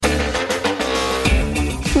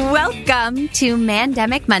Welcome to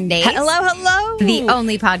Mandemic Mondays. Hello, hello. The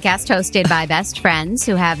only podcast hosted by best friends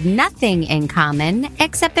who have nothing in common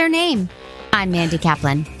except their name. I'm Mandy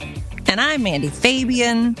Kaplan. And I'm Mandy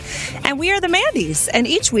Fabian. And we are the Mandys. And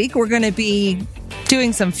each week we're going to be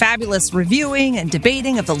doing some fabulous reviewing and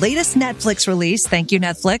debating of the latest Netflix release. Thank you,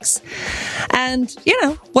 Netflix. And,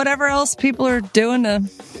 whatever else people are doing to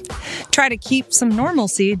try to keep some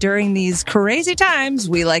normalcy during these crazy times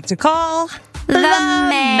we like to call the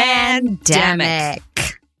Mandemic.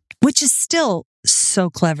 Which is still so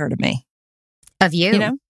clever to me. Of you?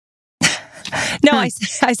 No, I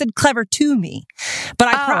said clever to me.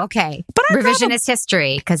 But okay. But revisionist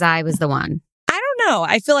history, because I was the one. I don't know.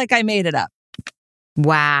 I feel like I made it up.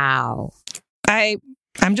 Wow.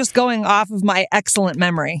 I'm just going off of my excellent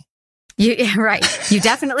memory. Right. You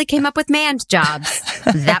definitely came up with manned jobs.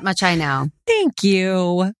 That much I know. Thank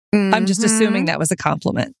you. Mm-hmm. I'm just assuming that was a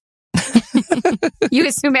compliment. You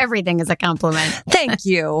assume everything is a compliment. Thank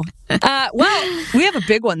you. Well, we have a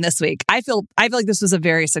big one this week. I feel like this was a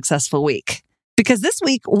very successful week because this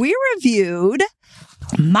week we reviewed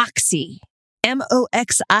Moxie.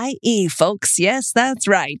 Moxie, folks. Yes, that's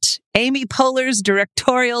right. Amy Poehler's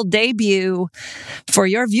directorial debut for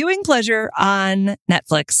your viewing pleasure on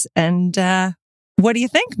Netflix. And what do you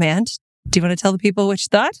think, man? Do you want to tell the people what you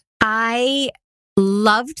thought? I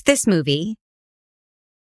loved this movie.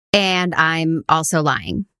 And I'm also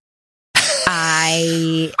lying.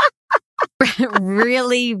 I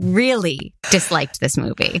really, really disliked this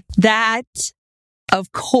movie. That,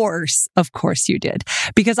 of course you did.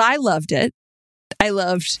 Because I loved it. I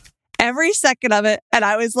loved every second of it. And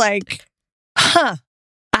I was like, I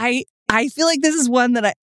feel like this is one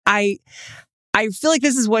that I feel like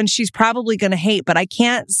this is one she's probably going to hate, but I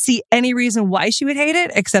can't see any reason why she would hate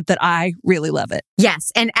it, except that I really love it.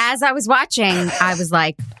 Yes. And as I was watching, I was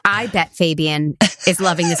like, I bet Fabian is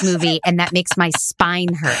loving this movie, and that makes my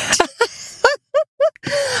spine hurt.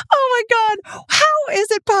 Oh my God. How is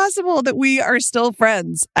it possible that we are still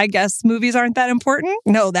friends? I guess movies aren't that important?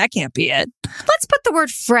 No, that can't be it. Let's put the word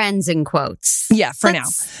friends in quotes. Yeah, for now.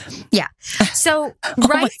 Yeah. So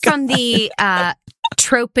right from the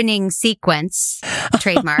tropening sequence,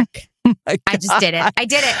 trademark, I just did it. I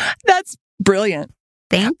did it. That's brilliant.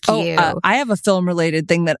 Thank you. I have a film-related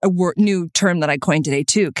thing new term that I coined today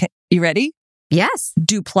too. You ready? Yes.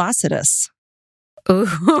 Duplacidus. Ooh,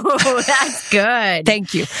 that's good.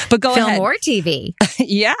 Thank you. But go ahead. Film or TV.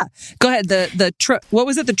 Yeah. Go ahead. What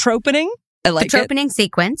was it? The tropening? I like the tropening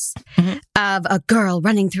sequence of a girl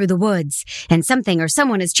running through the woods and something or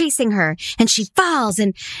someone is chasing her and she falls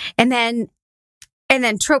and then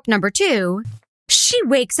trope number 2, she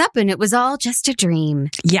wakes up and it was all just a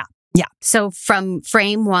dream. Yeah. Yeah. So from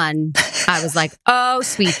frame 1, I was like, oh,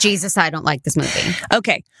 sweet Jesus, I don't like this movie.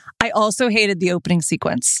 Okay. I also hated the opening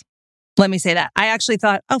sequence. Let me say that. I actually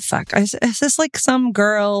thought, oh, fuck. Is this like some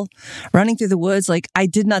girl running through the woods? Like, I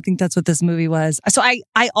did not think that's what this movie was. So I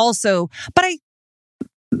don't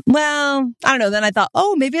know. Then I thought,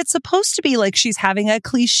 oh, maybe it's supposed to be like she's having a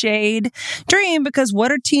cliched dream because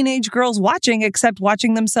what are teenage girls watching except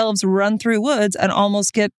watching themselves run through woods and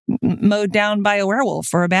almost get mowed down by a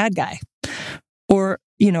werewolf or a bad guy or,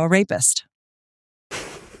 a rapist,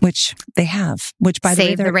 which they have, which by the way,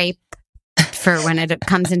 save the rape for when it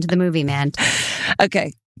comes into the movie, man.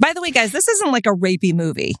 Okay. By the way, guys, this isn't like a rapey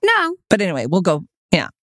movie. No. But anyway, we'll go. Yeah.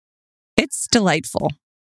 It's delightful.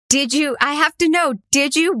 I have to know,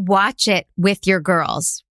 did you watch it with your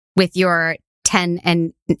girls, with your 10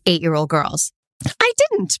 and 8-year-old girls? I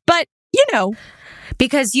didn't, but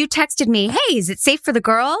because you texted me, hey, is it safe for the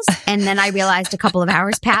girls? And then I realized a couple of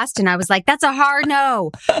hours passed and I was like, that's a hard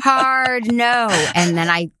no. And then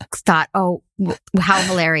I thought, oh, how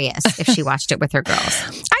hilarious if she watched it with her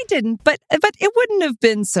girls. I didn't, but it wouldn't have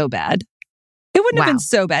been so bad. It wouldn't have been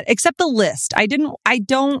so bad, except the list. The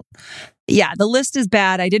list is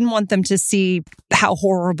bad. I didn't want them to see how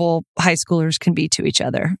horrible high schoolers can be to each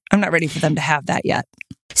other. I'm not ready for them to have that yet.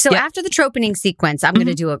 So after the tropening sequence, I'm going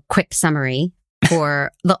to do a quick summary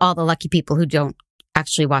for all the lucky people who don't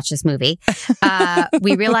actually watch this movie.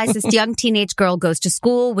 We realize this young teenage girl goes to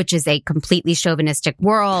school, which is a completely chauvinistic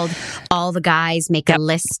world. All the guys make a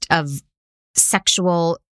list of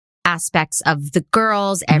sexual aspects of the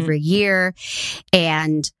girls every year.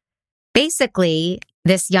 And basically,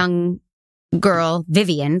 this young girl,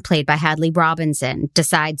 Vivian, played by Hadley Robinson,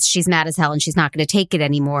 decides she's mad as hell and she's not going to take it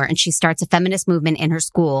anymore. And she starts a feminist movement in her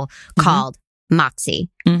school called Moxie,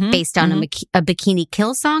 based on a Bikini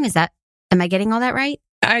Kill song. Am I getting all that right?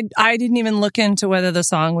 I didn't even look into whether the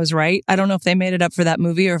song was right. I don't know if they made it up for that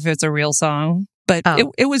movie or if it's a real song. But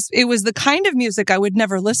it was the kind of music I would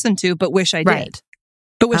never listen to, but wish I did.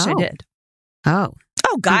 I wish I did. Oh.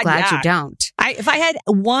 Oh, God, I'm glad you don't. If I had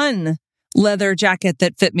one leather jacket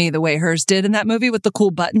that fit me the way hers did in that movie with the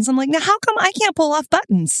cool buttons, I'm like, now how come I can't pull off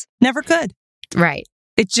buttons? Never could. Right.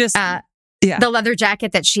 It just... The leather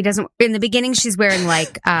jacket that she doesn't... In the beginning, she's wearing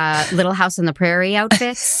like Little House on the Prairie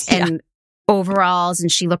outfits and overalls,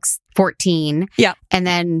 and she looks 14. Yeah. And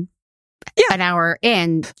then an hour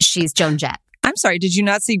in, she's Joan Jett. I'm sorry, did you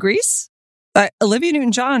not see Grease? Olivia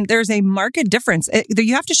Newton-John, there's a marked difference.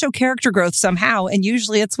 You have to show character growth somehow, and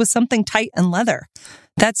usually it's with something tight and leather.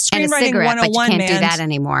 That's screenwriting and a cigarette, 101, but you can't man. do that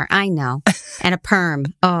anymore. I know. And a perm.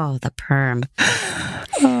 Oh, the perm.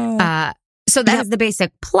 So that is the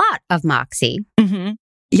basic plot of Moxie. Mm-hmm.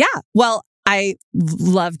 Yeah. Well, I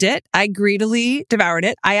loved it. I greedily devoured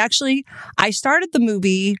it. I started the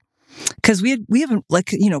movie because we haven't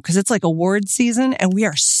because it's like award season, and we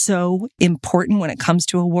are so important when it comes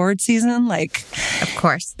to award season. Like, of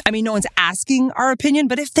course. I mean, no one's asking our opinion,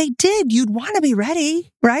 but if they did, you'd want to be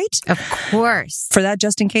ready, right? Of course. For that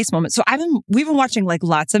just in case moment. So we've been watching like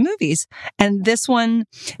lots of movies, and this one,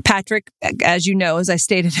 Patrick, as you know, as I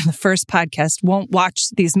stated in the first podcast, won't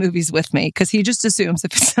watch these movies with me because he just assumes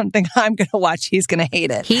if it's something I'm going to watch, he's going to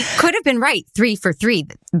hate it. He could have been right 3 for 3,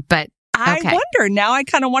 but I wonder now. I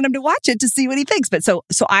kind of want him to watch it to see what he thinks. But so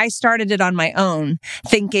I started it on my own,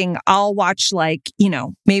 thinking I'll watch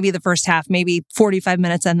maybe the first half, maybe 45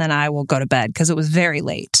 minutes, and then I will go to bed because it was very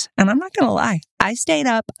late. And I'm not going to lie, I stayed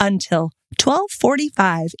up until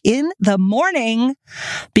 12:45 in the morning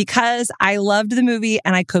because I loved the movie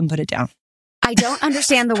and I couldn't put it down. I don't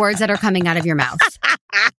understand the words that are coming out of your mouth.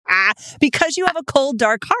 Because you have a cold,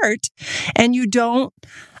 dark heart and you don't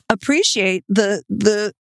appreciate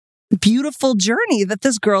the beautiful journey that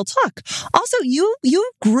this girl took. Also, you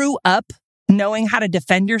grew up knowing how to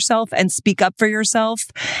defend yourself and speak up for yourself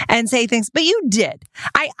and say things, but you did.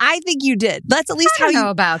 I think you did. That's at least I don't know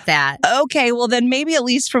about that. Okay, well then maybe at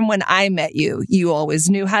least from when I met you, you always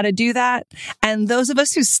knew how to do that. And those of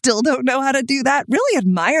us who still don't know how to do that really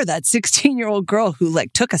admire that 16-year-old girl who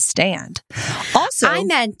took a stand. Also, I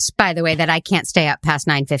meant, by the way, that I can't stay up past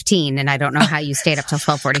 9:15, and I don't know how you stayed up till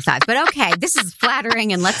 12:45. But okay, this is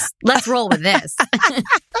flattering, and let's roll with this.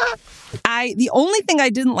 The only thing I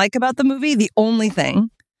didn't like about the movie, the only thing,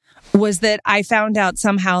 was that I found out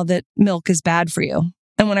somehow that milk is bad for you.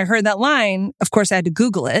 And when I heard that line, of course, I had to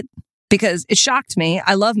Google it because it shocked me.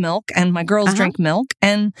 I love milk and my girls drink milk.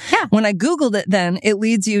 And when I Googled it, then it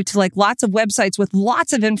leads you to lots of websites with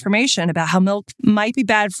lots of information about how milk might be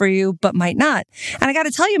bad for you, but might not. And I got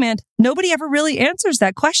to tell you, man, nobody ever really answers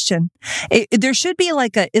that question. There should be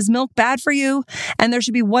is milk bad for you? And there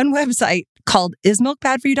should be one website called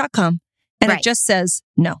ismilkbadforyou.com. And it just says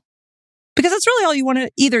no. Because that's really all you want to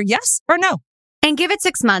either yes or no. And give it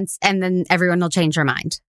 6 months and then everyone will change their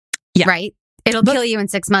mind. Yeah. Right? It'll kill you in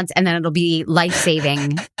 6 months and then it'll be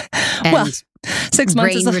life-saving and 6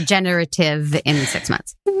 months brain regenerative in 6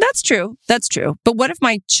 months. That's true. That's true. But what if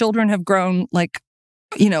my children have grown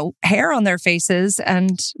hair on their faces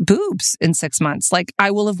and boobs in 6 months? I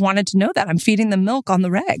will have wanted to know that. I'm feeding them milk on the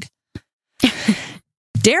reg.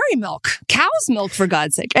 Dairy milk, cow's milk, for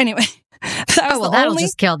God's sake. Anyway. That'll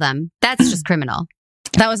just kill them. That's just criminal.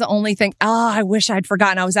 That was the only thing. Oh, I wish I'd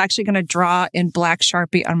forgotten. I was actually going to draw in black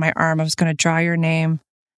Sharpie on my arm. I was going to draw your name,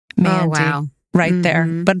 Mandy, right there.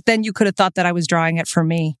 But then you could have thought that I was drawing it for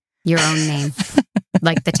me. Your own name,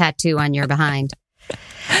 like the tattoo on your behind.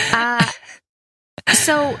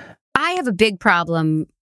 So I have a big problem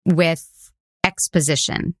with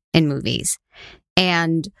exposition in movies.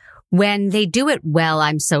 And when they do it well,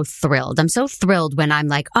 I'm so thrilled. I'm so thrilled when I'm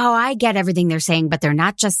like, oh, I get everything they're saying, but they're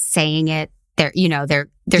not just saying it. They're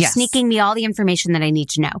sneaking me all the information that I need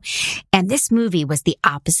to know. And this movie was the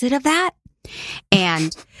opposite of that.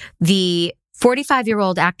 And the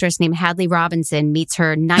 45-year-old actress named Hadley Robinson meets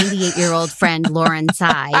her 98-year-old friend Lauren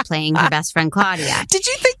Tsai playing her best friend Claudia. Did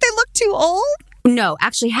you think they looked too old? No,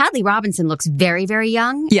 actually, Hadley Robinson looks very, very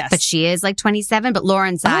young. Yes. But she is 27. But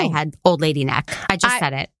Lauren Tsai had old lady neck. I just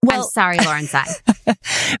said it. I'm sorry, Lauren Tsai.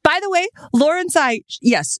 By the way, Lauren Tsai,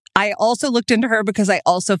 yes, I also looked into her because I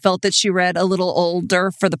also felt that she read a little older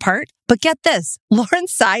for the part. But get this, Lauren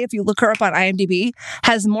Tsai, if you look her up on IMDb,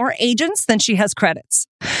 has more agents than she has credits.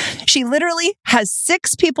 She literally has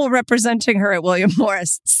 6 people representing her at William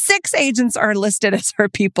Morris. 6 agents are listed as her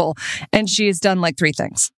people, and she has done 3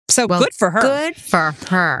 things. So good for her. Good for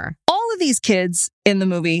her. All of these kids in the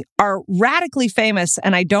movie are radically famous,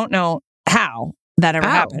 and I don't know how that ever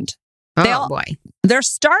happened. Boy. Their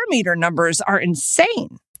star meter numbers are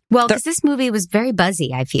insane. Well, because this movie was very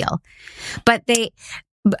buzzy, I feel. But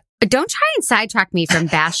don't try and sidetrack me from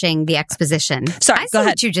bashing the exposition. Sorry, I go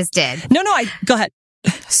ahead. What you just did. No, go ahead.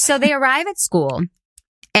 So they arrive at school,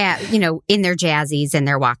 in their jazzies and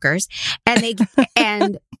their walkers,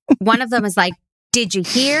 and one of them is like, "Did you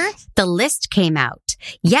hear? The list came out.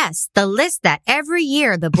 Yes, the list that every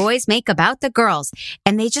year the boys make about the girls."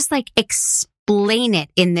 And they just like explain it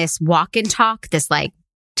in this walk and talk, this like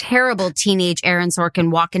terrible teenage Aaron Sorkin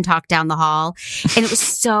walk and talk down the hall. And it was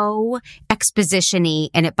so exposition-y,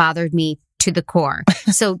 and it bothered me to the core.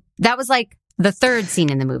 So that was like the third scene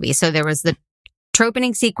in the movie. So there was the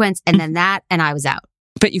tropening sequence, and then that, and I was out.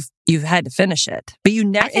 But you've had to finish it. But you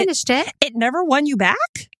never I finished it. It never won you back?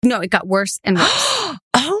 No, it got worse and worse.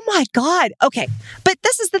 Oh my God. Okay. But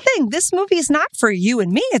this is the thing. This movie is not for you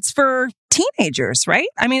and me. It's for teenagers, right?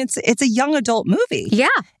 I mean, it's a young adult movie. Yeah.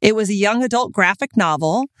 It was a young adult graphic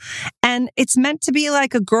novel, and it's meant to be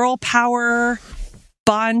like a girl power,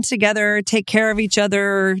 bond together, take care of each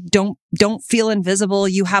other, don't feel invisible,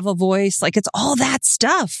 you have a voice. Like, it's all that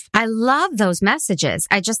stuff. I love those messages.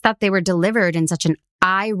 I just thought they were delivered in such an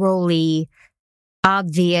eye-rolly,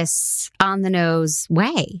 obvious, on-the-nose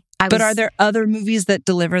way. But are there other movies that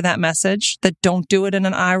deliver that message that don't do it in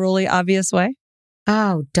an eye-rolly, obvious way?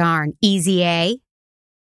 Oh, darn. Easy A.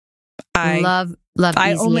 I love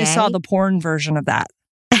I Easy only A. saw the porn version of that.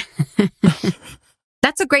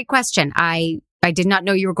 That's a great question. I did not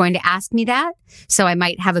know you were going to ask me that. So I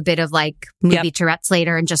might have a bit of like movie Tourette's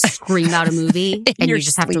later and just scream out a movie and you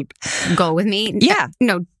just have to go with me. Yeah.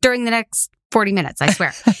 During the next 40 minutes, I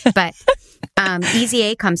swear. But Easy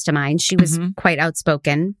A comes to mind. She was quite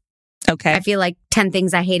outspoken. Okay. I feel like 10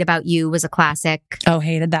 Things I Hate About You was a classic. Oh,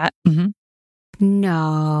 hated that. Mm-hmm.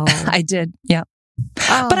 No. I did. Yeah.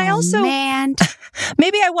 Oh, but I also, man.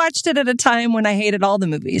 maybe I watched it at a time when I hated all the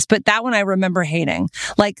movies, but that one I remember hating.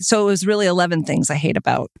 Like, so it was really 11 Things I Hate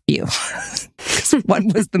About You. One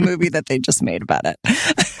was the movie that they just made about it.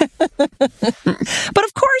 But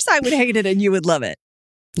of course I would hate it and you would love it.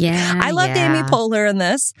 Yeah. I loved Amy Poehler in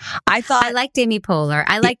this. I liked Amy Poehler.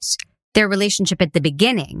 I liked their relationship at the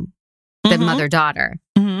beginning, the mother-daughter.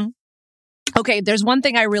 Mm-hmm. Okay, there's one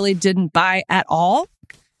thing I really didn't buy at all,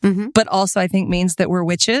 but also I think means that we're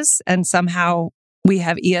witches and somehow we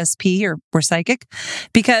have ESP or we're psychic.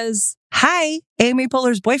 Because, Amy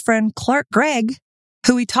Poehler's boyfriend, Clark Gregg,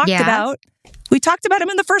 who we talked about. We talked about him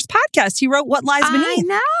in the first podcast. He wrote What Lies Beneath.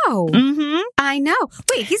 I know. I know.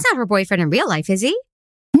 Wait, he's not her boyfriend in real life, is he?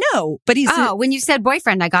 No, but he's... when you said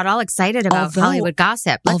boyfriend, I got all excited about Hollywood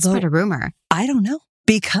gossip. Let's spread a rumor. I don't know,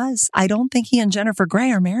 because I don't think he and Jennifer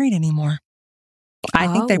Grey are married anymore. I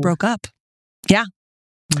think they broke up. Yeah.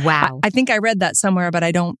 Wow. I think I read that somewhere, but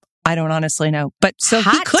I don't honestly know. But so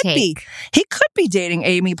he could be dating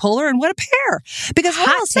Amy Poehler, and what a pair. Because what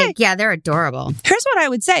I'll say, yeah, they're adorable. Here's what I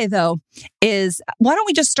would say though, is why don't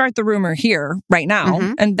we just start the rumor here right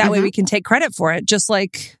now? And that way we can take credit for it. Just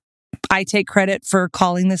like I take credit for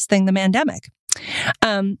calling this thing the Mandemic.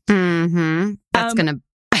 I'm going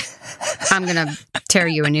to tear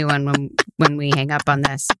you a new one when we hang up on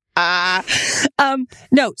this.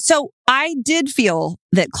 No. So I did feel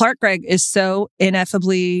that Clark Gregg is so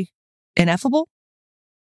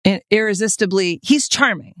irresistibly, he's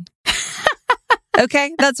charming.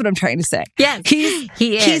 Okay. That's what I'm trying to say. Yes. He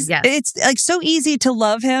is. Yes. It's like so easy to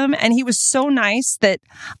love him. And he was so nice that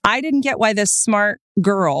I didn't get why this smart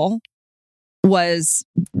girl was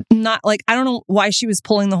not like, I don't know why she was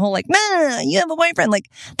pulling the whole like, nah, you have a boyfriend. Like,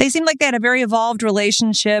 they seemed like they had a very evolved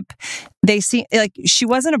relationship. They seem like she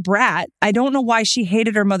wasn't a brat. I don't know why she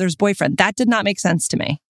hated her mother's boyfriend. That did not make sense to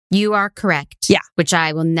me. You are correct. Yeah. Which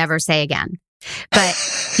I will never say again. But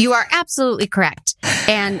you are absolutely correct.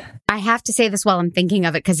 And I have to say this while I'm thinking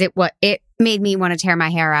of it, because it made me want to tear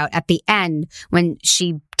my hair out at the end when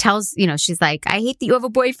she tells, she's like, I hate that you have a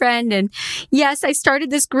boyfriend. And yes, I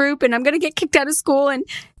started this group and I'm going to get kicked out of school. And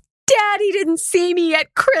Daddy didn't see me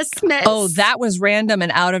at Christmas. Oh, that was random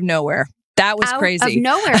and out of nowhere. That was crazy. Out of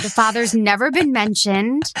nowhere. The father's never been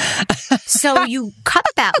mentioned. So you cut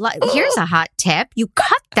that line. Here's a hot tip. You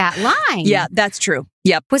cut that line. Yeah, that's true.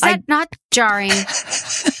 Yep. Was that not jarring?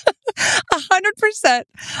 100%.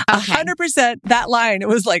 100%. That line. It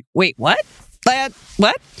was like, wait, what? What?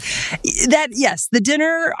 That, yes, the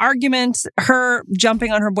dinner argument, her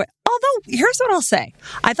jumping on her boy. Although, here's what I'll say.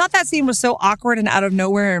 I thought that scene was so awkward and out of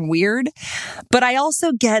nowhere and weird. But I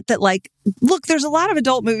also get that, like, look, there's a lot of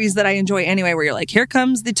adult movies that I enjoy anyway, where you're like, here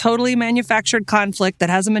comes the totally manufactured conflict that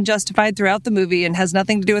hasn't been justified throughout the movie and has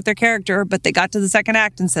nothing to do with their character, but they got to the second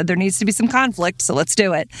act and said there needs to be some conflict, so let's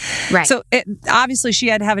do it. Right. So obviously she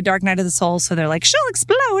had to have a dark night of the soul, so they're like, she'll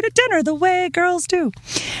explode at dinner the way girls do.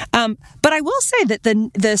 But I will say that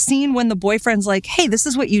the scene when the boyfriend's like, hey, this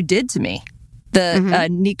is what you did to me.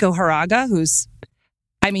 Nico Haraga, he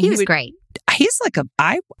was great. He's like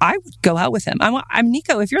I would go out with him. I'm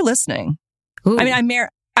Nico, if you're listening. Ooh. I mean,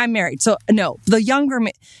 I'm married. So no, the younger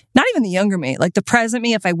me, not even the younger me, like the present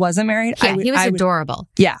me, if I wasn't married. Yeah, he was adorable.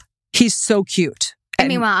 Yeah. He's so cute. And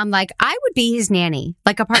meanwhile, I'm like, I would be his nanny,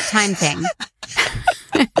 like a part-time thing.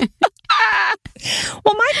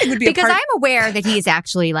 Well, my thing would be because I'm aware that he's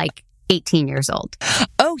actually like 18 years old.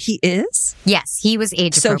 Oh, he is? Yes, he was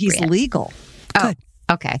age appropriate. So he's legal. Oh, good.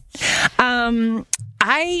 Okay.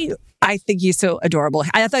 I think he's so adorable.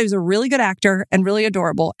 I thought he was a really good actor and really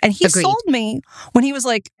adorable. And he Agreed. sold me when he was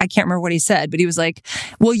like, I can't remember what he said, but he was like,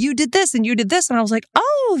 well, you did this and you did this. And I was like,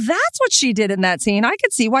 oh, that's what she did in that scene. I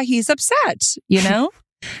could see why he's upset, you know?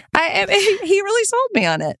 He really sold me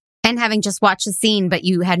on it. And having just watched the scene, but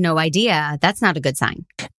you had no idea, that's not a good sign.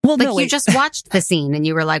 Well, like no, you just watched the scene and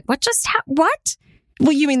you were like, what? What?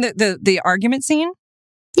 Well, you mean the argument scene?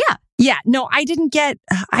 Yeah. Yeah. No, I didn't get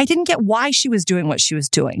why she was doing what she was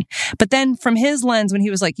doing. But then from his lens, when he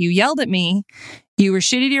was like, you yelled at me, you were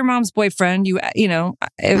shitty to your mom's boyfriend,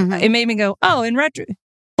 it made me go, oh, in retro.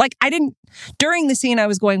 Like during the scene, I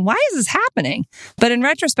was going, why is this happening? But in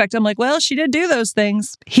retrospect, I'm like, well, she did do those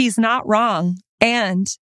things. He's not wrong. And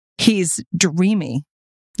he's dreamy.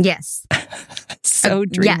 Yes. So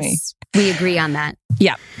dreamy. Yes. We agree on that.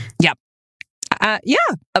 Yeah. Yeah. Yeah.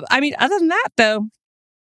 I mean, other than that, though,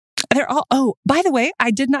 they're all, oh, by the way,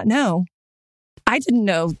 I didn't know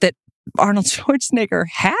that Arnold Schwarzenegger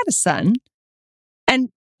had a son. And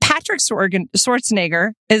Patrick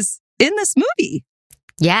Schwarzenegger is in this movie.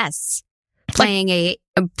 Yes. Playing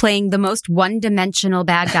the most one-dimensional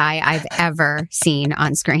bad guy I've ever seen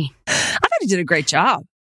on screen. I thought he did a great job.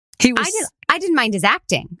 I didn't mind his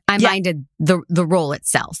acting. I minded the role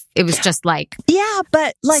itself. It was just like, yeah,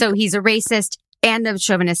 but like, so he's a racist and a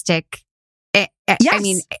chauvinistic. Yes. I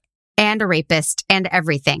mean, and a rapist and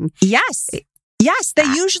everything. Yes. Yes. They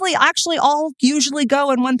all usually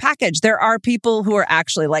go in one package. There are people who are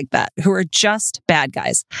actually like that, who are just bad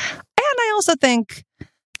guys. And I also think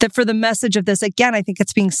that for the message of this, again, I think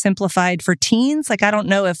it's being simplified for teens. Like, I don't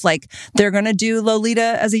know if like they're going to do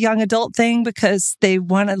Lolita as a young adult thing because they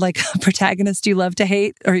wanted like a protagonist you love to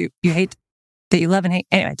hate, or you hate that you love and hate.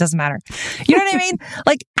 Anyway, it doesn't matter. You know what I mean?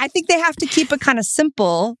 Like, I think they have to keep it kind of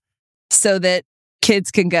simple so that kids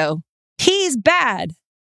can go, he's bad.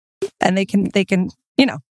 And they can, you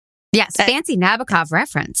know. Yes. Fancy Nabokov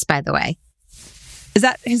reference, by the way. Is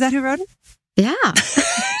that who wrote it? Yeah.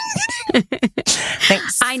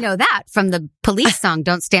 Thanks. I know that from the Police song,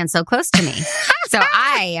 Don't Stand So Close to Me. So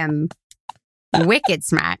I am wicked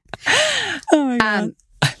smart. Oh my God.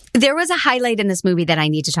 There was a highlight in this movie that I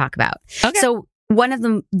need to talk about. Okay. So one of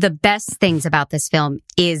the best things about this film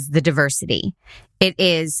is the diversity. It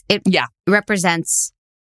represents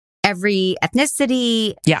every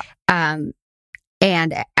ethnicity. Yeah. And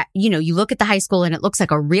you look at the high school and it looks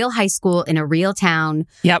like a real high school in a real town.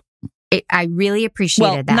 Yep. I really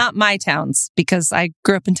appreciated that. Not my towns, because I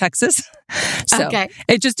grew up in Texas. So okay.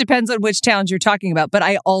 It just depends on which towns you're talking about. But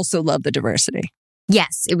I also love the diversity.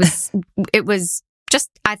 Yes, it was just,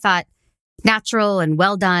 I thought, natural and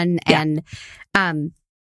well done. Yeah. And,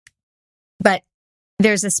 but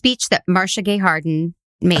there's a speech that Marcia Gay Harden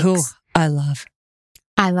makes. Who I love.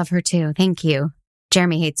 I love her too. Thank you.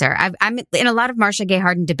 Jeremy hates her. I'm in a lot of Marcia Gay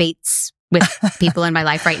Harden debates with people in my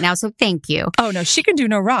life right now. So thank you. Oh no, she can do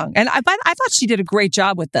no wrong. And I thought she did a great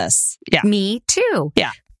job with this. Yeah. Me too.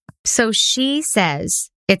 Yeah. So she says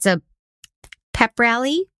it's a pep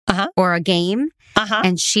rally or a game.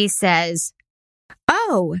 And she says,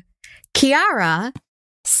 oh, Kiara,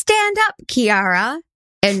 stand up, Kiara.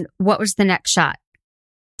 And what was the next shot?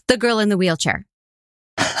 The girl in the wheelchair.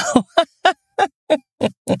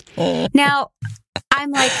 Now,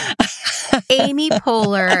 I'm like, Amy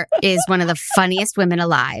Poehler is one of the funniest women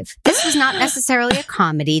alive. This was not necessarily a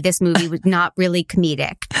comedy. This movie was not really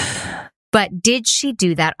comedic. But did she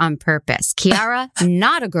do that on purpose? Kiara,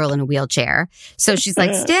 not a girl in a wheelchair. So she's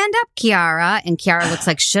like, stand up, Kiara. And Kiara looks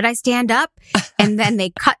like, should I stand up? And then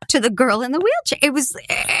they cut to the girl in the wheelchair. It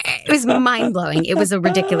was mind blowing. It was a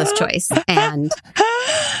ridiculous choice. And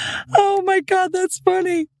oh my God, that's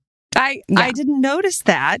funny. I didn't notice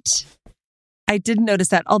that.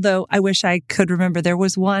 Although I wish I could remember. There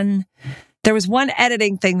was one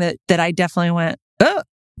editing thing that I definitely went,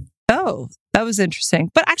 oh, that was interesting.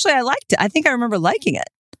 But actually I liked it. I think I remember liking it.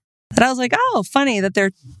 That I was like, oh, funny that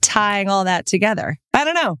they're tying all that together. I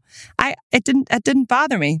don't know. It didn't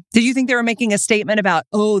bother me. Did you think they were making a statement about,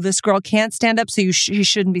 oh, this girl can't stand up, so you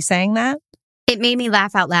shouldn't be saying that? It made me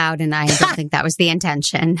laugh out loud, and I don't think that was the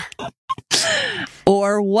intention.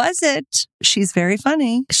 Or was it? She's very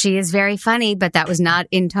funny. She is very funny, but that was not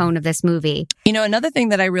in tone of this movie. You know, another thing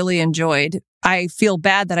that I really enjoyed, I feel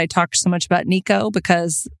bad that I talked so much about Nico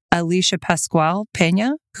because Alicia Pascual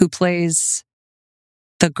Pena, who plays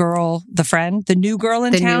the girl, the friend, the new girl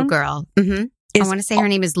in town. The new girl. Mm-hmm. I want to say her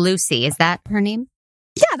name is Lucy. Is that her name?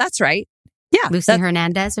 Yeah, that's right. Yeah. Lucy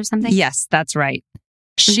Hernandez or something? Yes, that's right.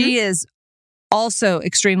 She is also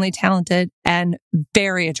extremely talented and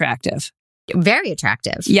very attractive. Very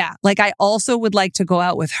attractive. Yeah. Like I also would like to go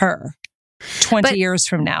out with her 20 years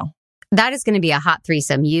from now. That is going to be a hot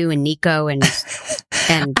threesome. You and Nico and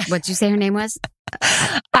what'd you say her name was?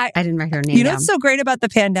 I didn't write her name You know down. what's so great about the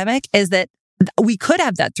pandemic is that we could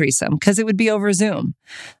have that threesome because it would be over Zoom.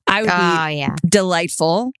 I would be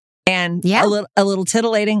delightful and a little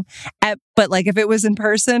titillating. But like if it was in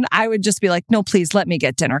person, I would just be like, no, please let me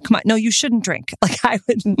get dinner. Come on. No, you shouldn't drink. Like I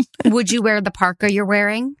would. Would you wear the parka you're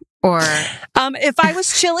wearing? Or if I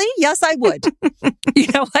was chilly, yes, I would. You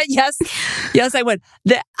know what? Yes, I would.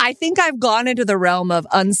 I think I've gone into the realm of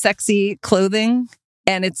unsexy clothing,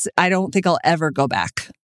 and I don't think I'll ever go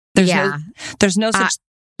back. There's no such.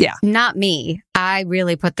 Yeah, not me. I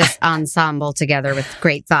really put this ensemble together with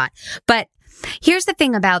great thought. But here's the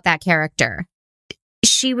thing about that character.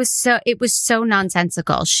 It was so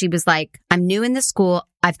nonsensical. She was like, I'm new in the school.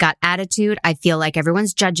 I've got attitude. I feel like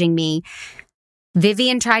everyone's judging me.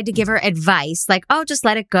 Vivian tried to give her advice, like, oh, just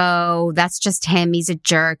let it go. That's just him. He's a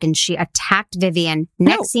jerk. And she attacked Vivian.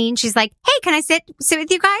 Next scene, she's like, hey, can I sit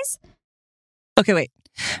with you guys? Okay, wait.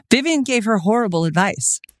 Vivian gave her horrible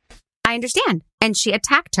advice. I understand. And she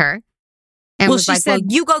attacked her and was like, well,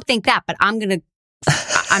 you go think that, but I'm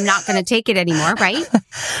not going to take it anymore, right?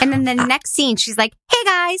 And then the next scene, she's like, hey,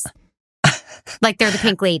 guys. Like they're the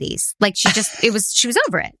pink ladies. Like she was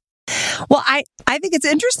over it. Well, I think it's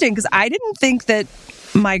interesting because I didn't think that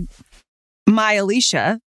my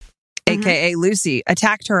Alicia, aka Lucy,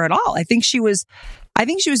 attacked her at all. I think she was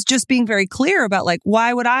just being very clear about like,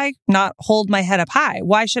 why would I not hold my head up high?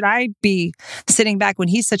 Why should I be sitting back when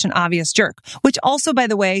he's such an obvious jerk? Which also, by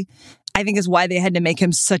the way, I think is why they had to make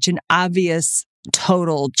him such an obvious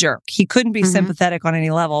total jerk. He couldn't be sympathetic on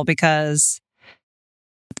any level because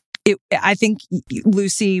I think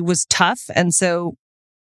Lucy was tough, and so.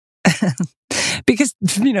 Because,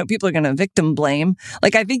 you know, people are going to victim blame.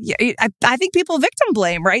 Like, I think people victim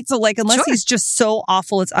blame, right? So like, unless he's just so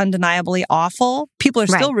awful, it's undeniably awful. People are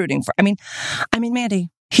still rooting for, I mean, Mandy,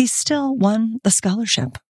 he still won the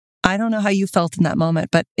scholarship. I don't know how you felt in that moment,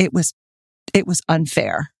 but it was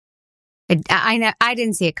unfair. I know. I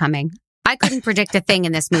didn't see it coming. I couldn't predict a thing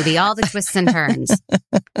in this movie. All the twists and turns.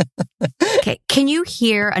 Okay. Can you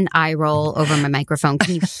hear an eye roll over my microphone?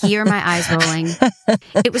 Can you hear my eyes rolling?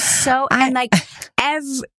 It was so, and like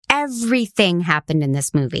everything happened in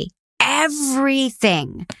this movie.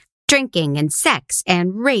 Everything. Drinking and sex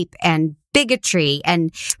and rape and bigotry.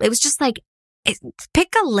 And it was just like,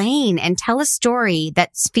 pick a lane and tell a story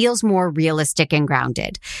that feels more realistic and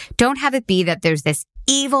grounded. Don't have it be that there's this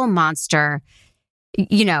evil monster,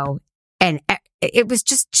 you know, and it was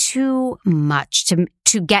just too much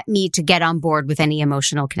to get me to get on board with any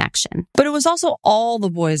emotional connection. But it was also all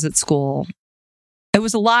the boys at school. It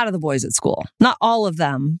was a lot of the boys at school. Not all of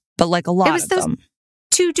them, but like a lot of them. It was those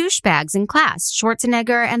two douchebags in class,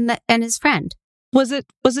 Schwarzenegger and his friend. Was it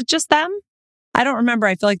just them? I don't remember.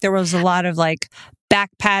 I feel like there was a lot of like back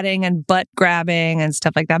patting and butt grabbing and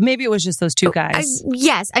stuff like that. Maybe it was just those two guys.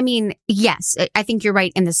 Yes. I mean, yes. I think you're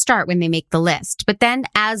right in the start when they make the list. But then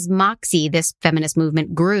as Moxie, this feminist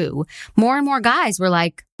movement grew, more and more guys were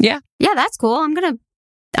like, yeah, that's cool. I'm going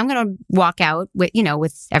to walk out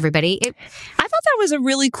with everybody. I thought that was a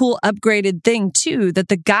really cool upgraded thing too, that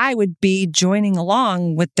the guy would be joining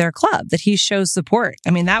along with their club, that he shows support.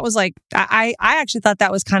 I mean, that was like, I actually thought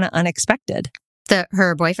that was kind of unexpected.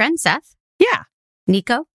 Her boyfriend, Seth? Yeah.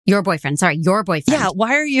 Nico? Your boyfriend. Sorry, your boyfriend. Yeah.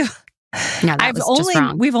 Why are you? No, just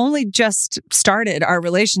wrong. We've only just started our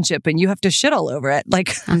relationship and you have to shit all over it.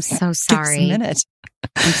 Like, I'm so sorry. Takes a minute.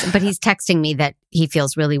 But he's texting me that he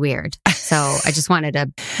feels really weird. So I just wanted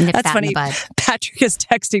to nip that in the bud. Patrick is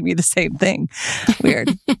texting me the same thing.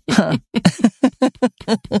 Weird. Huh.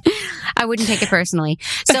 I wouldn't take it personally.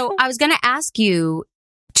 So I was going to ask you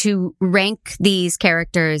to rank these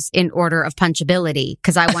characters in order of punchability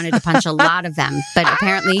because I wanted to punch a lot of them, but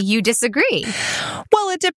apparently you disagree. Well,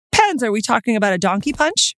 it depends. Are we talking about a donkey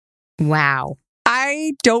punch? Wow.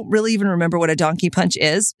 I don't really even remember what a donkey punch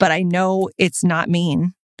is, but I know it's not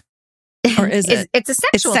mean. Or is it? It's a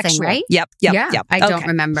sexual thing, right? Yep. I don't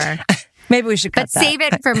remember. Maybe we should cut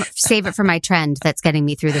that. But save it for my trend that's getting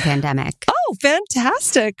me through the pandemic. Oh,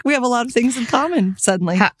 fantastic. We have a lot of things in common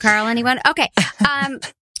suddenly. Carl, anyone? Okay.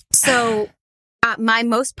 So my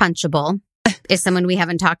most punchable is someone we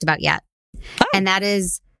haven't talked about yet. Oh. And that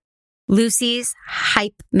is Lucy's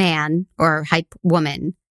hype man or hype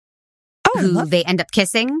woman who they end up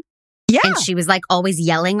kissing. Yeah. And she was like always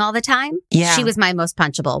yelling all the time. Yeah. She was my most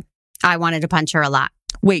punchable. I wanted to punch her a lot.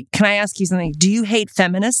 Wait, can I ask you something? Do you hate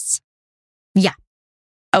feminists? Yeah.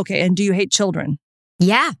 Okay. And do you hate children?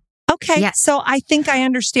 Yeah. Okay. Yeah. So I think I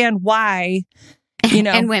understand why,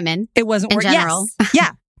 and women. It wasn't in working. general. Yes.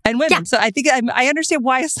 Yeah. And women. Yeah. So I think I understand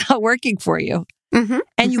why it's not working for you. Mm-hmm.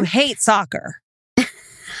 And you hate soccer.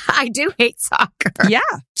 I do hate soccer. Yeah.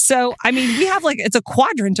 So, I mean, we have it's a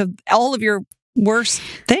quadrant of all of your worst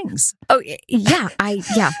things. Oh, yeah.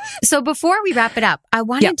 Yeah. So before we wrap it up, I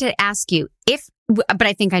wanted to ask you but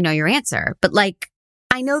I think I know your answer, but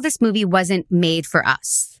I know this movie wasn't made for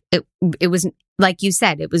us. It was, like you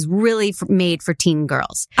said, it was really made for teen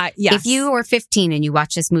girls. Yes. If you were 15 and you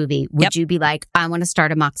watch this movie, would you be like, I want to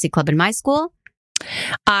start a Moxie Club in my school?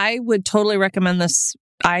 I would totally recommend this.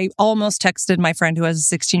 I almost texted my friend who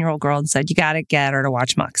has a 16-year-old girl and said, you got to get her to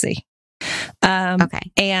watch Moxie.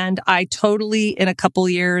 Okay. And I totally, in a couple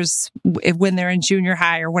years, when they're in junior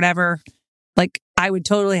high or whatever, I would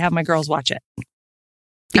totally have my girls watch it.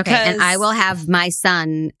 Okay. And I will have my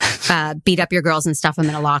son beat up your girls and stuff them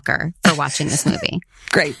in a locker for watching this movie.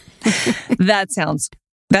 Great. That sounds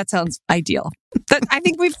ideal. I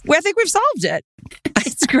think we've solved it.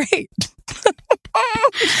 It's great.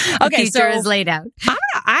 The future is laid out.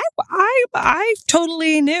 I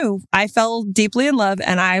totally knew. I fell deeply in love,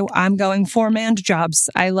 and I'm going 4-man jobs.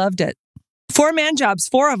 I loved it. 4-man jobs,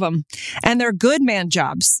 4 of them, and they're good man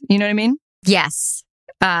jobs. You know what I mean? Yes.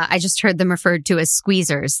 I just heard them referred to as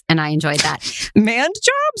squeezers, and I enjoyed that. Manned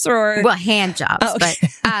jobs or hand jobs, oh, okay.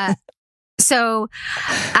 but. So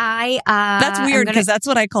that's weird because that's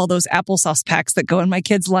what I call those applesauce packs that go in my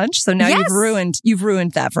kids' lunch. So now you've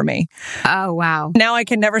ruined that for me. Oh, wow. Now I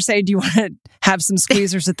can never say, do you want to have some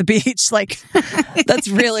squeezers at the beach? That's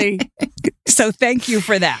really, so thank you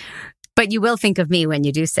for that. But you will think of me when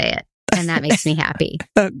you do say it. And that makes me happy.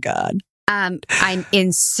 Oh, God. I'm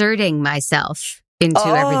inserting myself into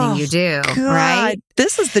everything you do, God. Right?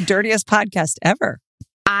 This is the dirtiest podcast ever.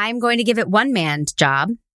 I'm going to give it one man's job.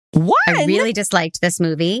 What? I really disliked this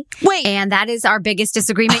movie. Wait. And that is our biggest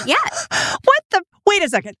disagreement yet. Wait a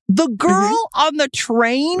second. The girl on the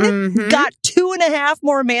train got 2.5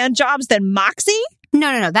 more man jobs than Moxie?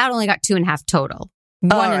 No. That only got 2.5 total.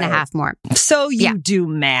 1.5 more. So you do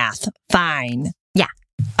math. Fine. Yeah.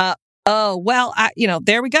 There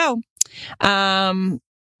we go.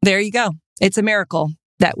 There you go. It's a miracle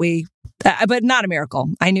that we, but not a miracle.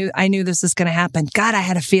 I knew this was going to happen. God, I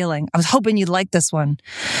had a feeling. I was hoping you'd like this one,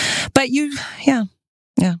 but yeah.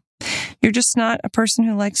 You're just not a person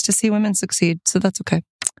who likes to see women succeed. So that's okay.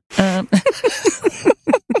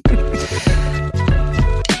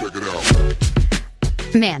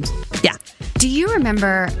 Man. Yeah. Do you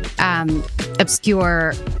remember,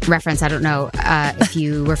 obscure reference, I don't know if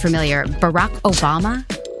you were familiar, Barack Obama?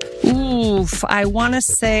 Oof. I want to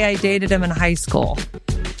say I dated him in high school.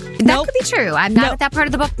 That could be true. I'm not at that part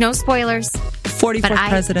of the book. No spoilers.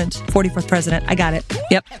 44th president. I got it.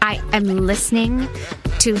 Yep. I am listening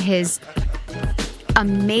to his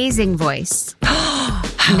amazing voice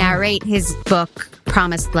narrate his book,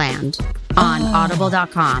 Promised Land, on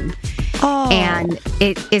audible.com. And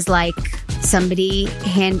it is like somebody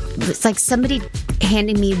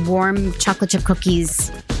handing me warm chocolate chip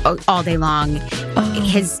cookies all day long.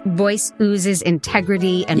 His voice oozes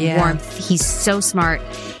integrity and warmth. He's so smart.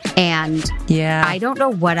 And I don't know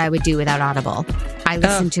what I would do without Audible. I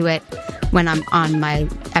listen to it when I'm on my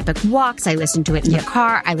epic walks. I listen to it in the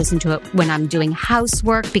car. I listen to it when I'm doing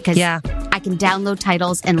housework because I can download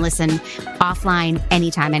titles and listen offline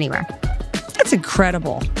anytime, anywhere. That's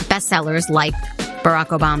incredible. Bestsellers like Barack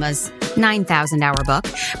Obama's 9,000 Hour Book.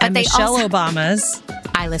 But and Michelle Obama's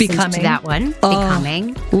I listened to that one.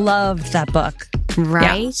 Becoming. Loved that book.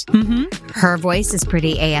 Right? Yeah. Mm-hmm. Her voice is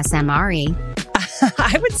pretty ASMR-y.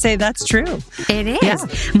 I would say that's true. It is. Yeah.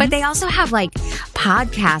 But they also have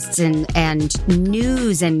podcasts and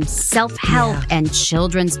news and self-help and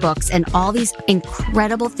children's books and all these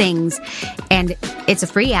incredible things. And it's a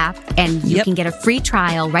free app and you can get a free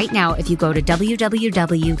trial right now if you go to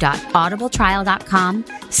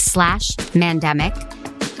www.audibletrial.com/mandemic.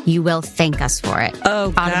 You will thank us for it.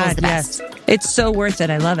 Oh, Audible's the best. Yes. It's so worth it.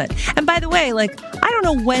 I love it. And by the way, I don't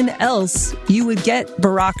know when else you would get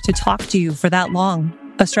Barack to talk to you for that long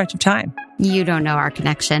a stretch of time. You don't know our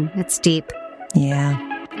connection. It's deep. Yeah.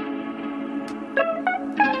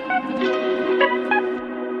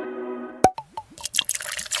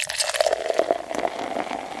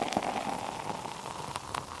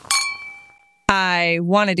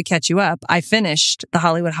 wanted to catch you up. I finished the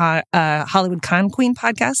Hollywood Con Queen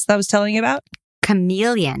podcast that I was telling you about.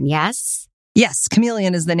 Chameleon, yes? Yes,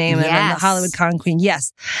 Chameleon is the name, and then the Yes. Hollywood Con Queen.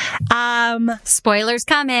 Yes. Spoilers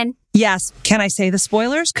coming. Yes. Can I say the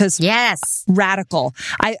spoilers? Because Yes. radical.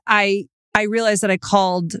 I realized that I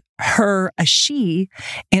called her a she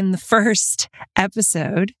in the first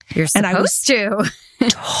episode. You're And I was- supposed to.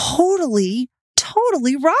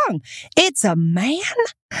 totally wrong. It's a man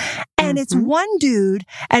and it's Mhm. one dude,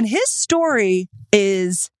 and his story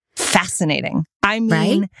is fascinating. I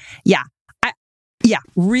mean, Right? yeah,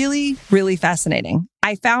 really, really fascinating.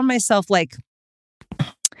 I found myself like,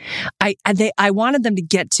 I wanted them to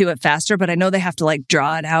get to it faster, but I know they have to like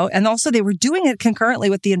draw it out. And also they were doing it concurrently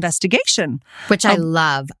with the investigation. Which I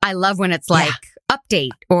love. I love when it's like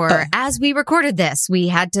update or as we recorded this, we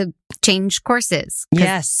had to change courses.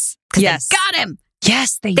 Yes. 'Cause Yes. They got him.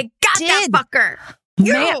 Yes, they They got that did. fucker. Man,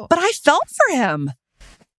 Yeah. but I felt for him.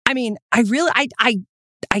 I mean, I really,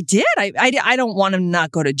 I did. I don't want him to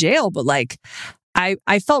not go to jail, but like,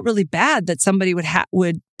 I felt really bad that somebody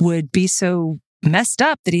would be so messed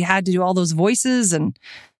up that he had to do all those voices and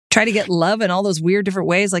try to get love in all those weird different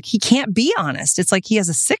ways. Like he can't be honest. It's like he has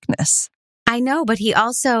a sickness. I know, but he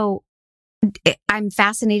also, I'm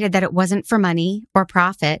fascinated that it wasn't for money or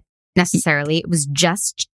profit necessarily. It was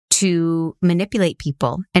just to manipulate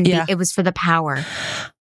people and Yeah. it was for the power.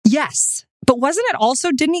 Yes. But wasn't it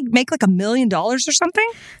also, didn't he make like $1 million or something?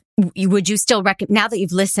 Would you still recommend, now that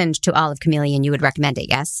you've listened to all of Chameleon, you would recommend it,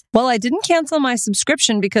 yes? Well, I didn't cancel my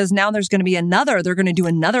subscription because now there's going to be they're going to do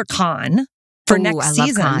another con for Ooh, next I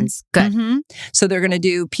season. love cons. Good. Mhm. So they're going to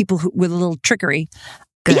do people with a little trickery.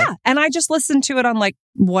 Good. Yeah. And I just listened to it on like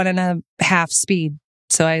 1.5 speed.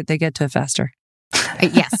 So they get to it faster.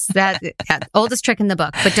 Yes, that oldest trick in the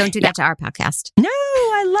book, but don't do that to our podcast. No,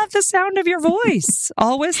 I love the sound of your voice.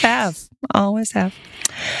 Always have. Always have.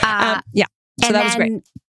 Yeah. So and that was great.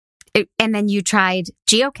 And then you tried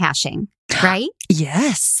geocaching, right?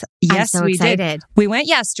 Yes. Yes, I'm so we excited. did. We went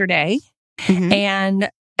yesterday. Mhm. And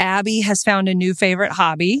Abby has found a new favorite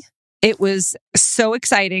hobby. It was so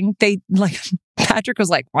exciting. Patrick was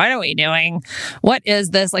like, what are we doing? What is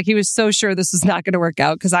this? Like, he was so sure this was not going to work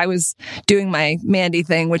out because I was doing my Mandy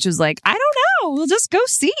thing, which is like, I don't know. We'll just go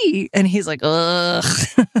see. And he's like, ugh.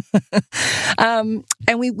 And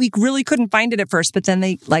we really couldn't find it at first, but then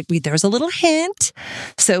there was a little hint.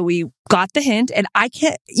 So we got the hint and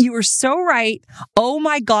you were so right. Oh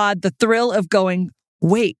my God, the thrill of going,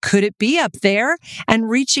 wait, could it be up there? And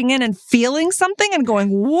reaching in and feeling something and going,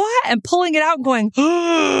 what? And pulling it out and going,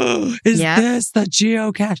 oh, is this the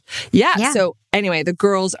geocache? Yeah. So anyway, the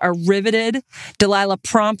girls are riveted. Delilah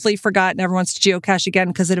promptly forgot, never wants to geocache again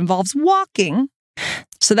because it involves walking.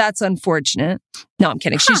 So that's unfortunate. No, I'm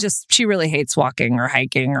kidding. She really hates walking or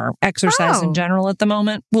hiking or exercise in general at the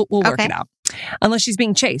moment. We'll work it out. Unless she's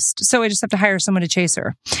being chased. So I just have to hire someone to chase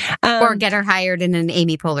her. Or get her hired in an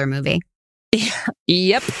Amy Poehler movie.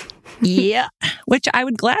 Yep. Yeah. Which I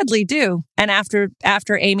would gladly do. And after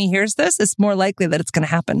Amy hears this, it's more likely that it's going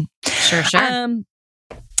to happen. Sure.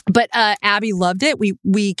 But Abby loved it.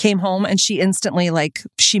 We came home and she instantly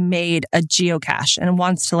she made a geocache and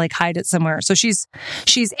wants to hide it somewhere. So she's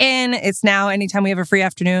in. It's now anytime we have a free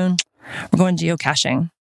afternoon, we're going geocaching.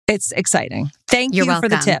 It's exciting. Thank you for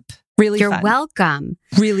the tip. Really fun. You're welcome.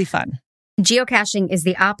 Really fun. Geocaching is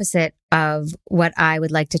the opposite of what I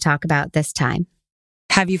would like to talk about this time.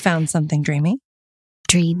 Have you found something dreamy?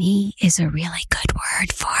 Dreamy is a really good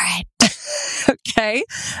word for it. Okay.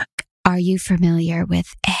 Are you familiar with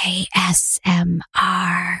ASMR,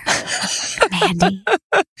 Mandy? Is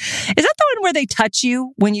that the one where they touch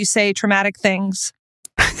you when you say traumatic things?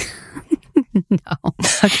 No.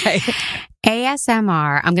 Okay.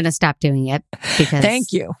 ASMR, I'm going to stop doing it because...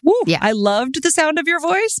 Thank you. Woo. Yeah. I loved the sound of your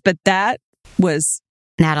voice, but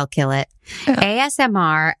that'll kill it. Yeah.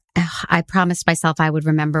 ASMR, I promised myself I would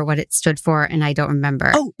remember what it stood for, and I don't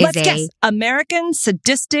remember. Oh, let's guess. American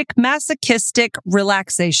Sadistic Masochistic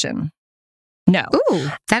Relaxation. No. Ooh,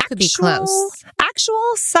 that could be close.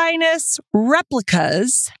 Actual sinus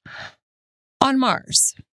replicas on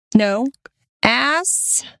Mars. No.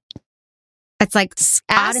 It's like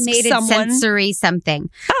automated sensory something.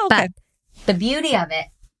 Oh, okay. But the beauty of it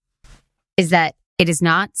is that it is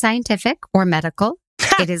not scientific or medical.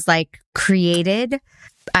 It is created,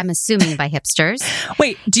 I'm assuming, by hipsters.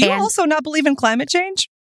 Wait, do you also not believe in climate change?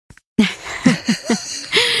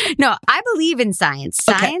 No, I believe in science.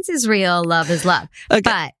 Science is real. Love is love. Okay.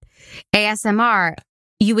 But ASMR,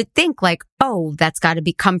 you would think that's got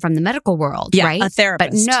to come from the medical world, right? A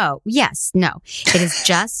therapist. But no. It is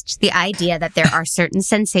just the idea that there are certain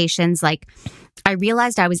sensations. I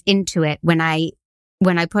realized I was into it when I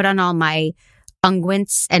when I put on all my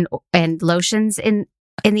unguents and lotions in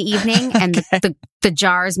the evening, and the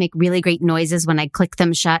jars make really great noises when I click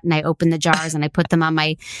them shut and I open the jars and I put them on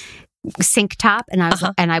my sink top, and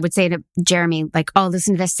I would say to Jeremy, like, oh,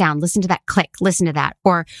 listen to this sound, listen to that click, listen to that.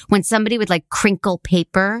 Or when somebody would like crinkle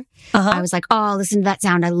paper, I was like, oh, listen to that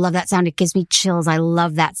sound. I love that sound. It gives me chills. I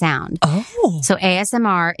love that sound. Oh. So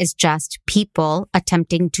ASMR is just people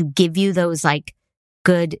attempting to give you those like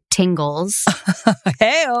good tingles.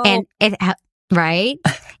 Hey-o. And right?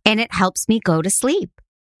 And it helps me go to sleep.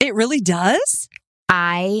 It really does?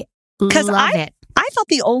 I love it. I thought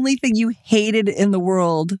the only thing you hated in the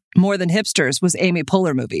world more than hipsters was Amy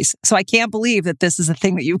Poehler movies. So I can't believe that this is a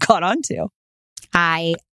thing that you've caught on to.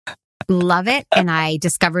 I love it. And I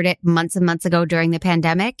discovered it months and months ago during the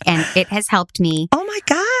pandemic. And it has helped me. Oh my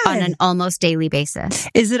God. On an almost daily basis.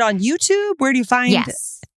 Is it on YouTube? Where do you find it?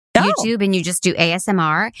 Yes. YouTube, and you just do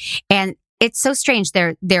ASMR. And it's so strange.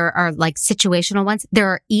 There are like situational ones. There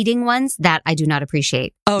are eating ones that I do not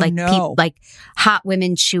appreciate. Oh, like no. like hot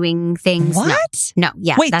women chewing things. What? No.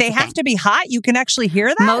 Yeah. Wait, they have to be hot? You can actually hear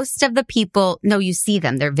that? Most of the people, no, you see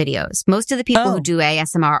them. They're videos. Most of the people who do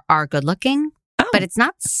ASMR are good looking, but it's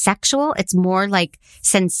not sexual. It's more like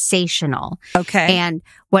sensational. Okay. And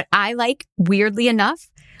what I like, weirdly enough,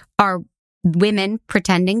 are women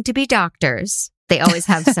pretending to be doctors. They always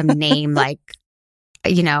have some name like,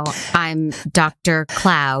 you know, I'm Dr.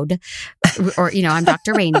 Cloud, or, you know, I'm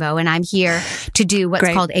Dr. Rainbow, and I'm here to do what's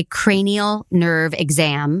called a cranial nerve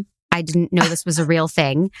exam. I didn't know this was a real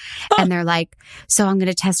thing. And they're like, so I'm going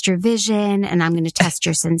to test your vision and I'm going to test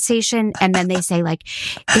your sensation. And then they say like,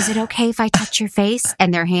 is it okay if I touch your face?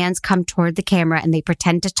 And their hands come toward the camera and they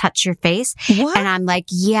pretend to touch your face. What? And I'm like,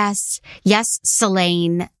 yes,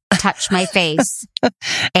 Selene, touch my face.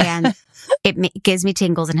 And it gives me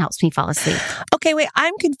tingles and helps me fall asleep. Okay, wait,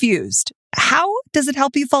 I'm confused. How does it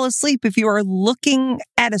help you fall asleep if you are looking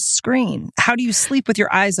at a screen? How do you sleep with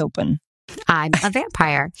your eyes open? I'm a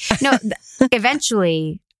vampire. No,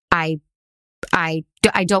 eventually I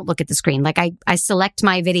don't look at the screen. Like I select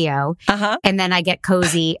my video and then I get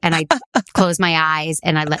cozy and I close my eyes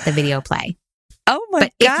and I let the video play. Oh my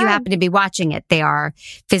God. But if you happen to be watching it, they are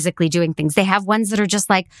physically doing things. They have ones that are just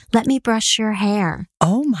like, let me brush your hair.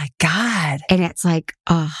 Oh my God. And it's like,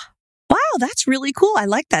 oh. Wow, that's really cool. I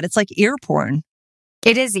like that. It's like ear porn.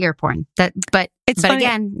 It is ear porn. But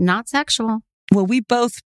again, not sexual. Well, we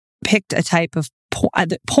both picked a type of porn.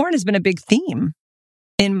 Porn has been a big theme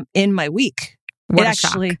in my week. What it a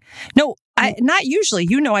actually, shock. no, not usually.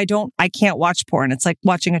 You know, I can't watch porn. It's like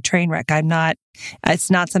watching a train wreck.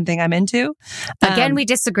 It's not something I'm into. Again, we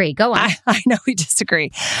disagree. Go on. I know we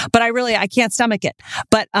disagree, but I can't stomach it.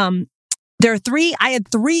 But, I had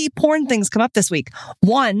 3 porn things come up this week.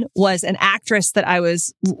 One was an actress that I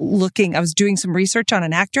was doing some research on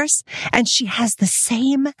an actress, and she has the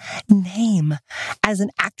same name as an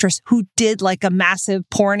actress who did like a massive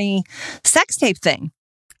porny sex tape thing.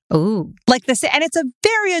 Ooh. Like this, and it's a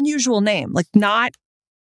very unusual name. Like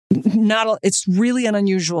it's really an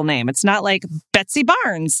unusual name. It's not like Betsy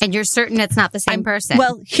Barnes. And you're certain it's not the same person?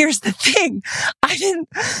 Well, here's the thing. I didn't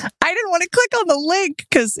want to click on the link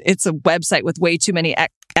because it's a website with way too many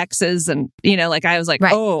X's. And, you know, like I was like,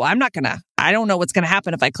 oh, I don't know what's going to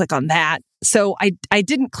happen if I click on that. So I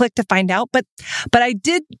didn't click to find out, but I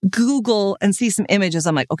did Google and see some images.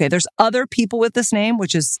 I'm like, okay, there's other people with this name,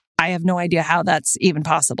 which is, I have no idea how that's even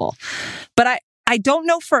possible. But I don't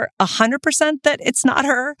know for 100% that it's not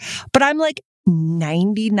her, but I'm like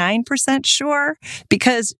 99% sure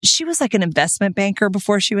because she was like an investment banker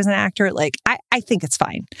before she was an actor. Like, I think it's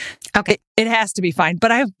fine. Okay. It has to be fine.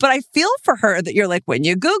 But I feel for her that you're like, when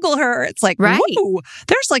you Google her, it's like, whoo,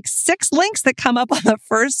 there's like 6 links that come up on the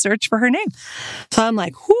first search for her name. So I'm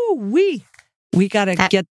like, we got to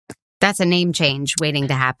get. That's a name change waiting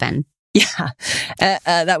to happen. Yeah,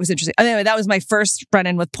 that was interesting. Anyway, that was my first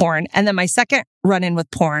run-in with porn. And then my second run-in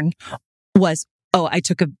with porn was, I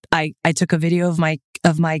took a video of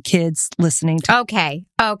my kids listening to. Okay.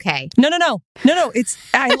 No. It's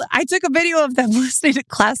I took a video of them listening to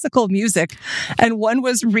classical music, and one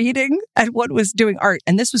was reading and one was doing art.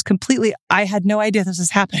 And this was completely. I had no idea this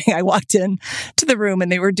was happening. I walked in to the room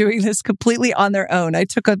and they were doing this completely on their own. I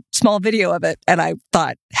took a small video of it and I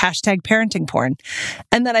thought #parenting porn,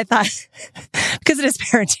 and then I thought because it is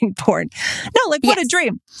parenting porn. No, like what a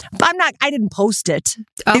dream. I didn't post it.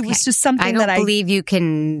 Okay. It was just something that I believe you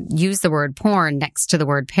can use the word porn next to the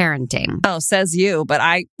word parenting. Oh, says you, but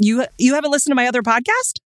you haven't listened to my other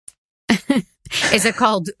podcast? Is it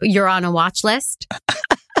called You're on a Watch List?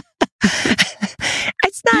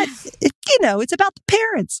 It's not, it's about the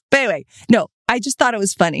parents. But anyway, no, I just thought it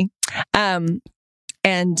was funny.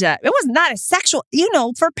 And it was not a sexual,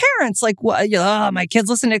 for parents, like, my kids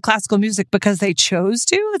listen to classical music because they chose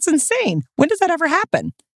to. It's insane. When does that ever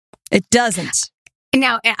happen? It doesn't.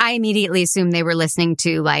 Now, I immediately assumed they were listening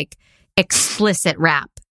to like explicit rap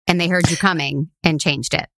and they heard you coming and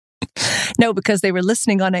changed it. No, because they were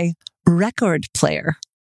listening on a record player.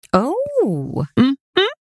 Oh. Mm-hmm.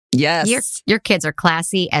 Yes. Your kids are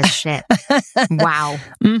classy as shit. Wow.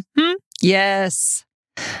 Mm-hmm. Yes.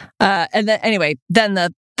 And then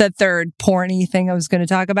the third porny thing I was going to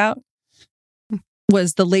talk about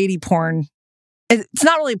was the lady porn. It's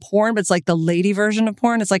not really porn, but it's like the lady version of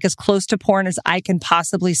porn. It's like as close to porn as I can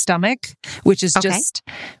possibly stomach, which is the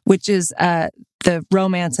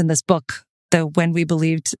romance in this book, the When We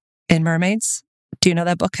Believed in Mermaids. Do you know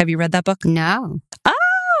that book? Have you read that book? No.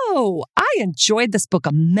 Oh, I enjoyed this book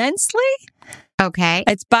immensely. Okay.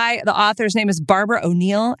 It's by the author's name is Barbara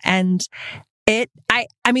O'Neill, and the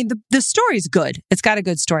story's good. It's got a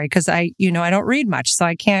good story because I don't read much, so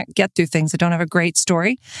I can't get through things that don't have a great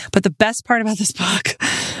story. But the best part about this book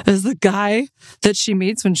is the guy that she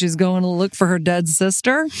meets when she's going to look for her dead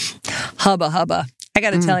sister. Hubba hubba. I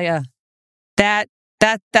got to tell you,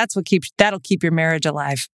 that'll keep your marriage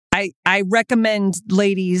alive. I recommend,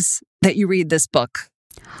 ladies, that you read this book.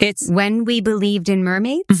 It's When We Believed in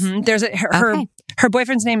Mermaids. Mm-hmm. There's her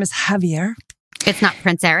boyfriend's name is Javier. It's not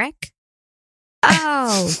Prince Eric.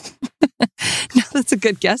 Oh. No, that's a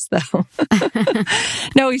good guess, though.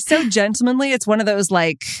 No, he's so gentlemanly. It's one of those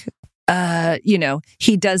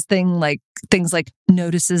he does things like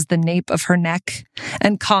notices the nape of her neck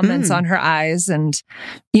and comments on her eyes and,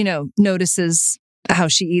 notices how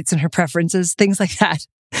she eats and her preferences, things like that.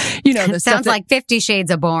 It sounds like 50 Shades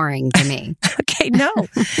of Boring to me. Okay, no.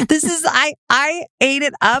 This is, I ate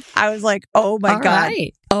it up. I was like, oh my God.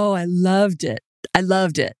 Right. Oh, I loved it.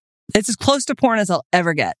 It's as close to porn as I'll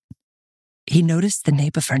ever get. He noticed the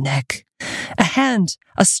nape of her neck. A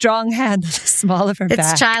strong hand, the small of her back.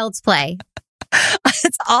 It's child's play.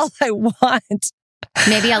 It's all I want.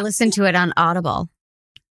 Maybe I'll listen to it on Audible.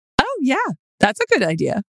 Oh, yeah. That's a good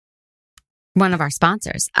idea. One of our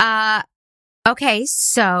sponsors. Okay,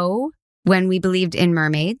 so When We Believed in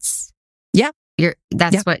Mermaids. Yeah.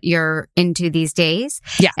 That's what you're into these days.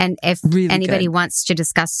 Yeah. And if really anybody good. wants to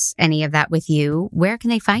discuss any of that with you, where can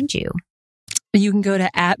they find you? You can go to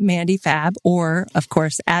 @MandyFab or, of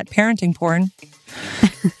course, @ParentingPorn.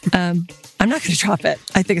 I'm not going to drop it.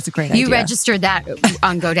 I think it's a great idea. You registered that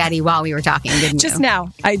on GoDaddy while we were talking, didn't you? Just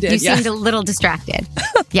now. I did. You seemed a little distracted.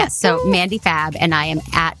 Yes. So Mandy Fab, and I am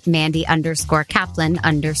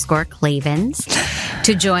 @Mandy_Kaplan_Clavens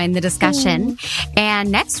to join the discussion.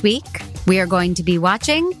 And next week, we are going to be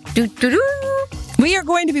watching. We are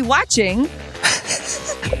going to be watching.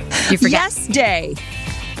 You forget. Yes Day.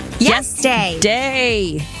 Yes Day.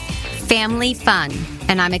 Day. Family fun.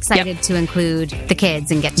 And I'm excited to include the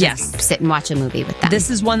kids and get to sit and watch a movie with them. This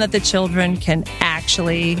is one that the children can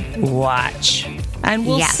actually watch. And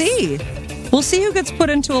we'll see. We'll see who gets put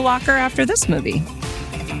into a locker after this movie.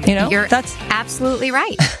 That's absolutely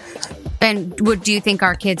right. And do you think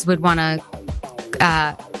our kids would want to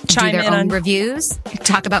do their own reviews?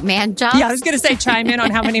 Talk about man jobs? Yeah, I was going to say chime in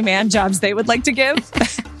on how many man jobs they would like to give.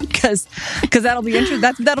 Because that'll be interesting.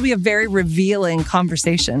 That'll be a very revealing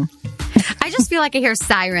conversation. I just feel like I hear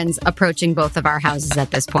sirens approaching both of our houses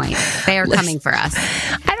at this point. They are coming for us.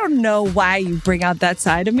 I don't know why you bring out that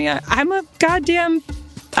side of me. I'm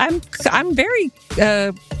very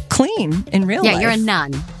clean in real life. Yeah, you're a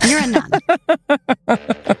nun. All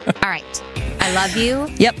right. I love you.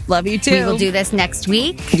 Yep, love you too. We will do this next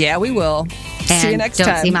week. Yeah, we will. And see you next time.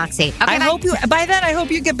 Don't see Moxie. Okay, I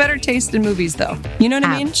hope you get better taste in movies, though. You know what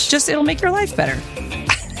I mean? It'll make your life better.